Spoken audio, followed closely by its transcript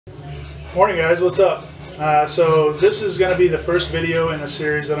Morning guys, what's up? So this is going to be the first video in a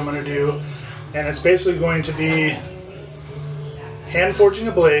series that I'm going to do, and it's basically going to be hand forging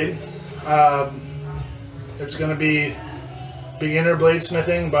a blade. It's going to be beginner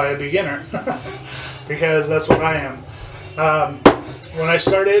bladesmithing by a beginner because that's what I am. When I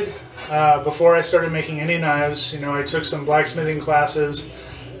started, before I started making any knives, I took some blacksmithing classes,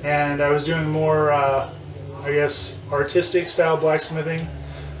 and I was doing more, I guess, artistic style blacksmithing.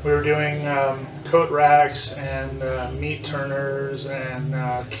 We were doing coat racks and meat turners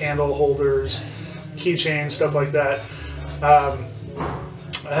and candle holders, keychains, stuff like that. I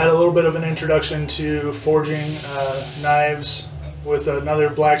had a little bit of an introduction to forging knives with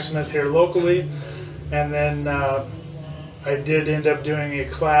another blacksmith here locally, and then I did end up doing a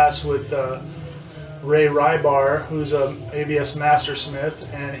class with Ray Rybar, who's an ABS mastersmith,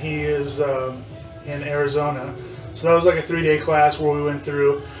 and he is in Arizona. So that was like a 3-day class where we went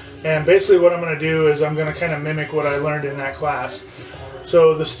through, and basically what I'm going to do is I'm going to kind of mimic what I learned in that class.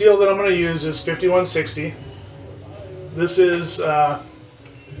 So the steel that I'm going to use is 5160. This is I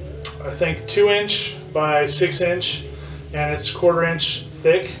think 2-inch by 6-inch, and it's 1/4 inch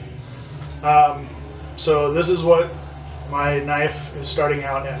thick. So this is what my knife is starting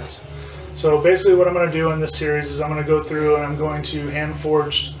out as. So basically what I'm going to do in this series is I'm going to go through and I'm going to hand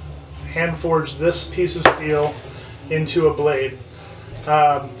forge this piece of steel into a blade.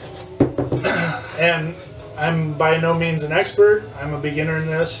 And I'm by no means an expert. I'm a beginner in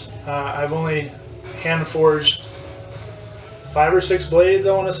this. I've only hand forged 5 or 6 blades,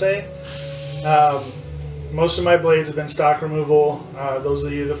 I want to say. Most of my blades have been stock removal. Those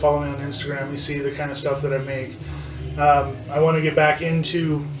of you that follow me on Instagram, you see the kind of stuff that I make. I want to get back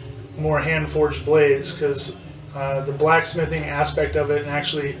into more hand forged blades because the blacksmithing aspect of it and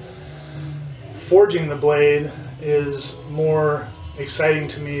actually forging the blade is more exciting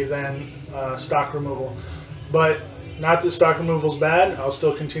to me than stock removal. But not that stock removal is bad. I'll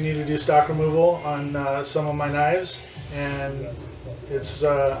still continue to do stock removal on some of my knives, and it's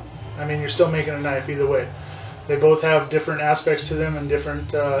I mean, you're still making a knife either way. They both have different aspects to them and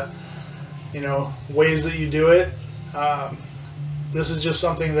different ways that you do it. This is just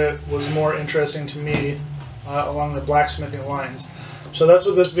something that was more interesting to me along the blacksmithing lines. So that's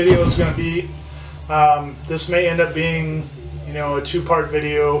what this video is going to be. This may end up being, a 2-part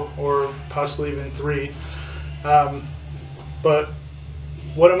video or possibly even 3. But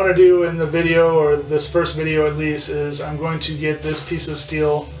what I'm going to do in the video, or this first video at least, is I'm going to get this piece of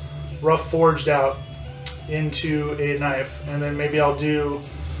steel rough forged out into a knife, and then maybe I'll do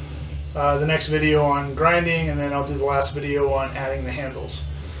the next video on grinding, and then I'll do the last video on adding the handles.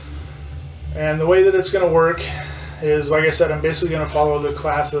 And the way that it's going to work is, like I said, I'm basically going to follow the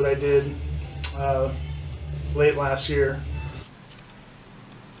class that I did late last year.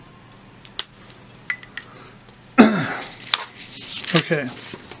 Okay,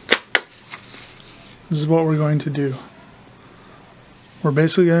 this is what we're going to do. We're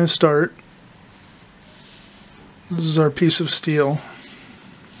basically going to start. This is our piece of steel,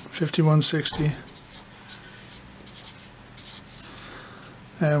 5160.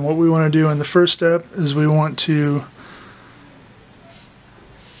 And what we want to do in the first step is we want to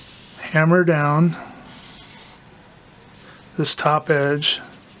hammer down this top edge.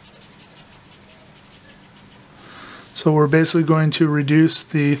 So we're basically going to reduce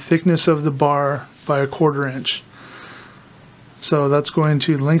the thickness of the bar by 1/4 inch. So that's going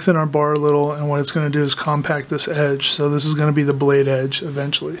to lengthen our bar a little, and what it's going to do is compact this edge. So this is going to be the blade edge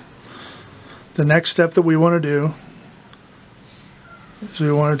eventually. The next step that we want to do is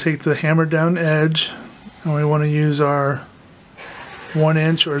we want to take the hammered down edge, and we want to use our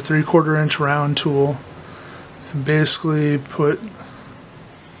 1-inch or 3/4 inch round tool and basically put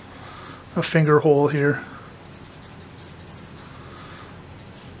a finger hole here.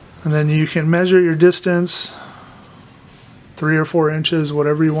 And then you can measure your distance, 3 or 4 inches,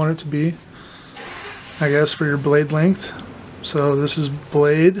 whatever you want it to be, I guess, for your blade length. So this is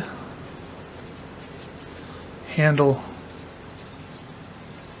blade, handle.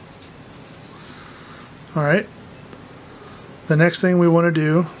 Alright, the next thing we want to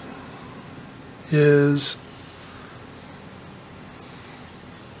do is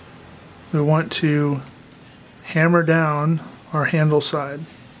we want to hammer down our handle side.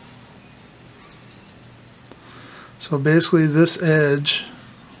 So basically this edge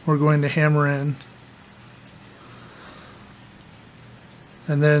we're going to hammer in,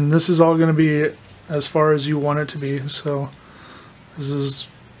 and then this is all going to be as far as you want it to be. So this is,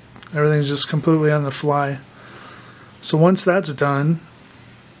 everything's just completely on the fly. So once that's done,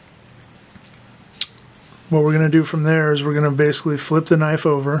 what we're going to do from there is we're going to basically flip the knife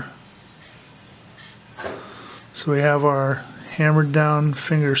over So we have our hammered down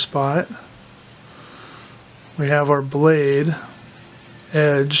finger spot. We have our blade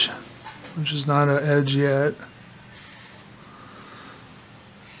edge, which is not an edge yet.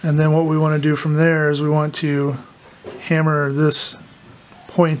 And then what we want to do from there is we want to hammer this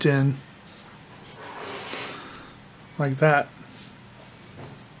point in like that.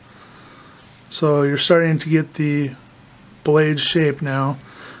 So you're starting to get the blade shape now.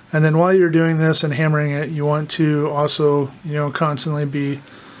 And then while you're doing this and hammering it, you want to also, constantly be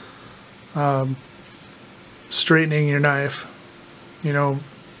straightening your knife,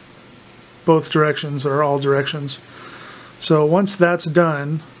 both directions or all directions. So once that's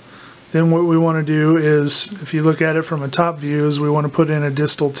done, then what we want to do is, if you look at it from a top view, is we want to put in a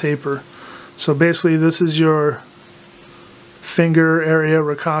distal taper. So basically this is your finger area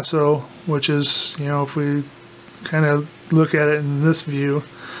ricasso, which is, if we kind of look at it in this view.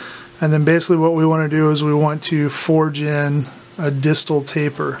 And then basically what we want to do is we want to forge in a distal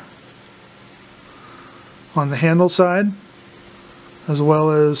taper on the handle side as well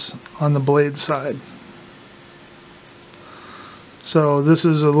as on the blade side. So this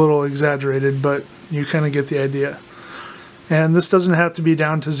is a little exaggerated, but you kind of get the idea. And this doesn't have to be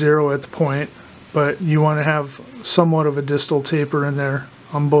down to 0 at the point, but you want to have somewhat of a distal taper in there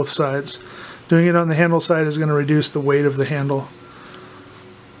on both sides. Doing it on the handle side is going to reduce the weight of the handle.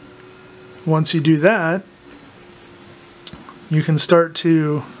 Once you do that, you can start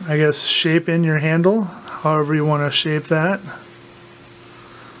to, shape in your handle, however you want to shape that.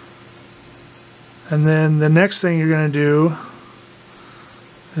 And then the next thing you're going to do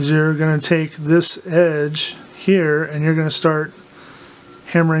is you're going to take this edge here and you're going to start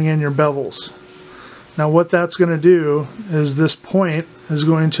hammering in your bevels. Now what that's going to do is this point is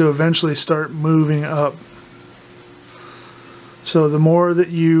going to eventually start moving up. So the more that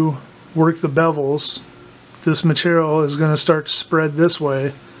you work the bevels, this material is going to start to spread this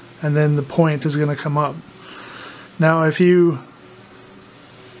way, and then the point is going to come up. Now if you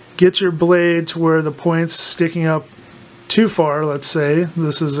get your blade to where the point's sticking up too far, let's say,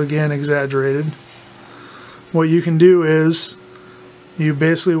 this is again exaggerated, what you can do is you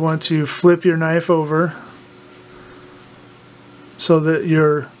basically want to flip your knife over so that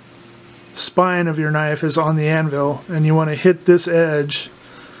your spine of your knife is on the anvil, and you want to hit this edge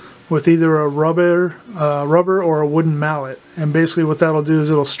with either a rubber or a wooden mallet. And basically what that'll do is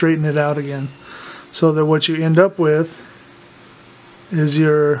it'll straighten it out again, so that what you end up with is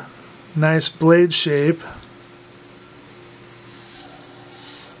your nice blade shape.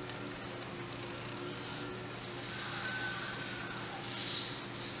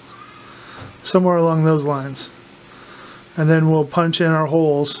 Somewhere along those lines. And then we'll punch in our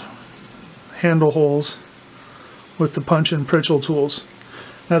holes, handle holes, with the punch and Pritchel tools.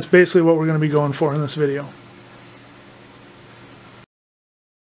 That's basically what we're going to be going for in this video.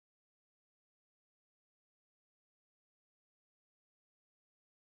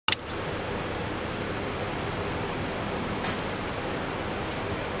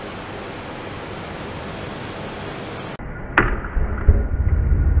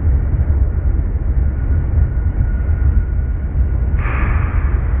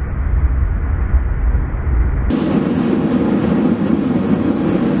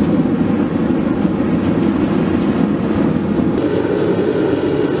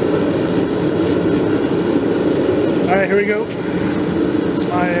 Alright, here we go. It's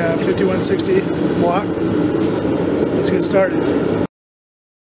my 5160 block. Let's get started.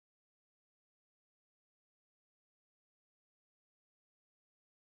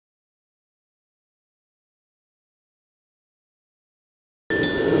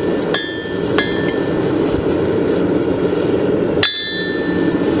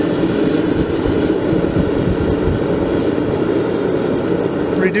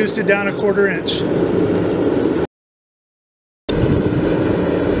 Reduced it down 1/4 inch.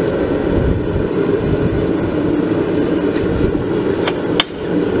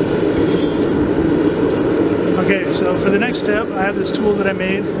 Okay, so for the next step, I have this tool that I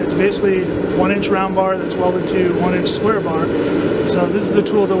made. It's basically 1 inch round bar that's welded to 1 inch square bar. So this is the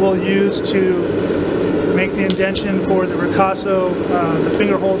tool that we'll use to make the indention for the ricasso, the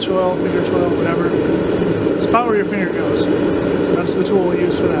finger hole choil, finger choil, whatever. It's about where your finger goes. That's the tool we'll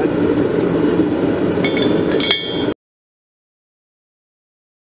use for that.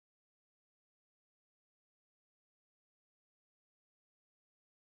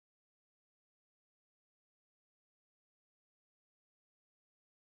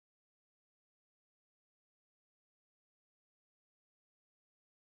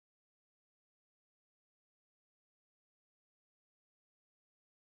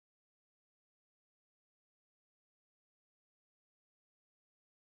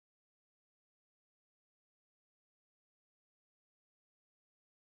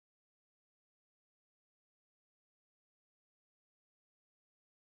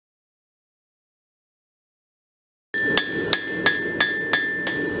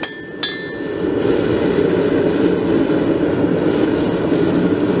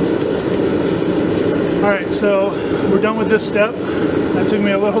 with this step. That took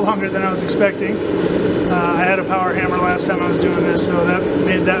me a little longer than I was expecting. I had a power hammer last time I was doing this, so that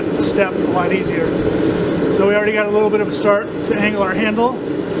made that step a lot easier. So we already got a little bit of a start to angle our handle.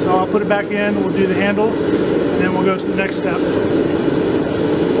 So I'll put it back in, we'll do the handle, and then we'll go to the next step.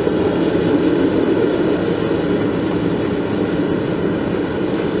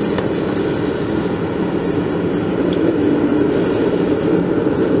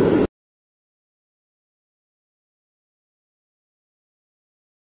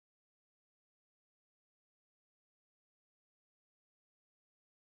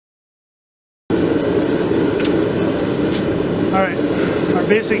 Alright, our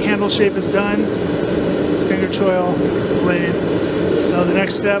basic handle shape is done, finger choil, blade. So the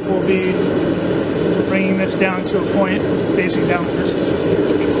next step will be bringing this down to a point facing downwards.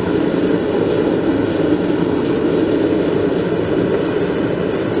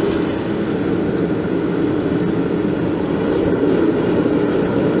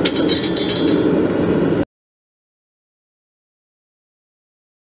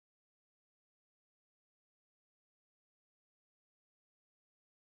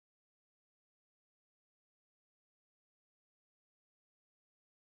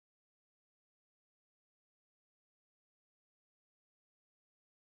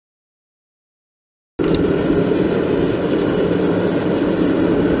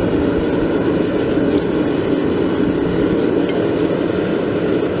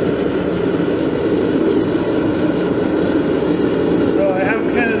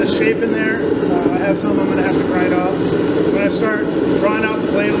 Shape in there. I have some I'm going to have to grind off. I'm going to start drawing out the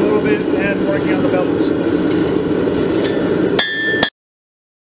blade a little bit and working on the bevels.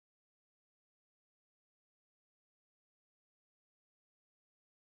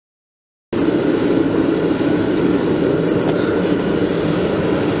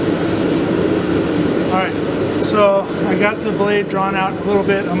 Alright, so I got the blade drawn out a little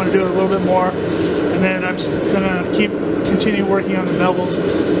bit. I'm going to do it a little bit more, and then I'm just going to continue working on the bevels.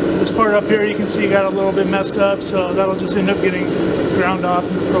 This part up here you can see got a little bit messed up, so that'll just end up getting ground off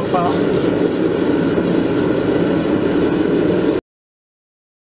in the profile.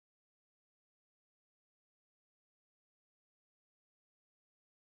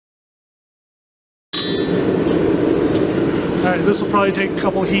 Alright, this will probably take a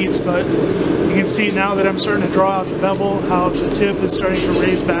couple heats, but you can see now that I'm starting to draw out the bevel, how the tip is starting to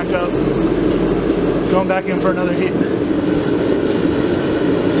raise back up. Going back in for another heat.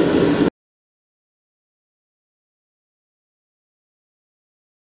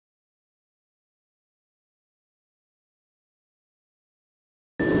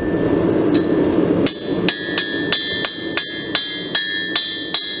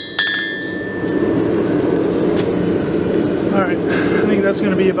 Alright, I think that's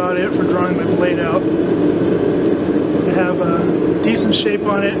going to be about it for drawing my blade out. I have a decent shape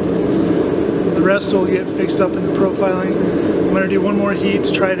on it. The rest will get fixed up in the profiling. I'm going to do one more heat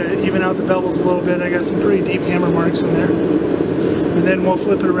to try to even out the bevels a little bit. I got some pretty deep hammer marks in there. And then we'll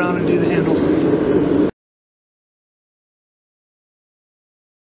flip it around and do the handle.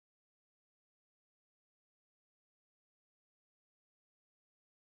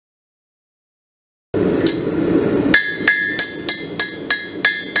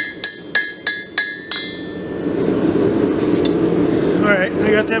 Alright,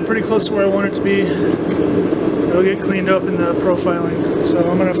 I got that pretty close to where I want it to be. It'll get cleaned up in the profiling. So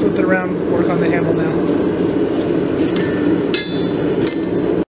I'm going to flip it around and work on the handle now.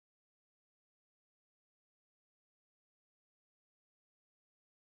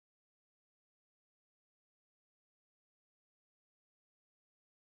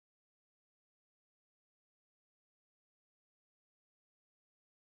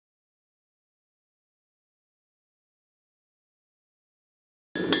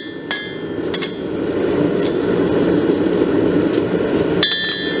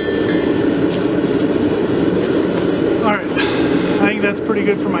 That's pretty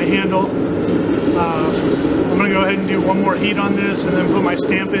good for my handle. I'm going to go ahead and do one more heat on this and then put my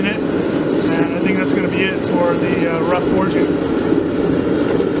stamp in it, and I think that's going to be it for the rough forging.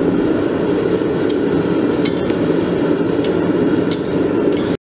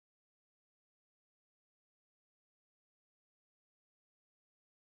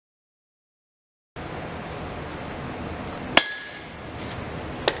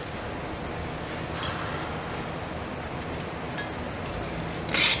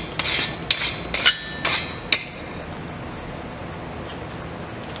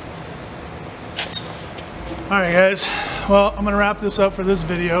 Alright guys, well I'm going to wrap this up for this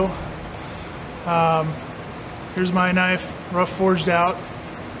video. Here's my knife, rough forged out.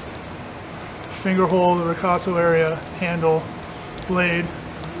 finger hole, the ricasso area, handle, blade.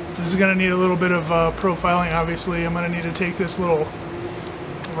 This is going to need a little bit of profiling, obviously. I'm going to need to take this little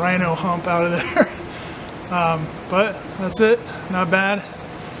rhino hump out of there. But that's it, not bad.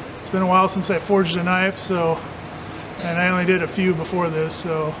 It's been a while since I forged a knife, and I only did a few before this,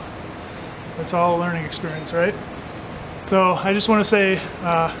 so it's all a learning experience, right? So I just want to say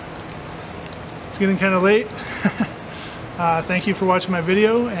it's getting kind of late. Thank you for watching my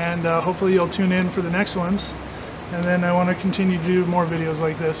video, and hopefully you'll tune in for the next ones. And then I want to continue to do more videos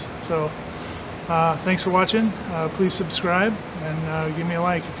like this. So thanks for watching. Please subscribe and give me a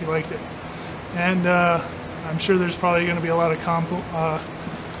like if you liked it. And I'm sure there's probably going to be a lot of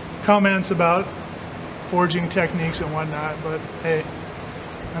comments about forging techniques and whatnot, but hey,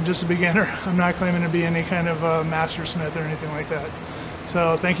 I'm just a beginner. I'm not claiming to be any kind of master smith or anything like that.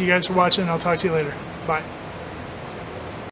 So thank you guys for watching. I'll talk to you later. Bye.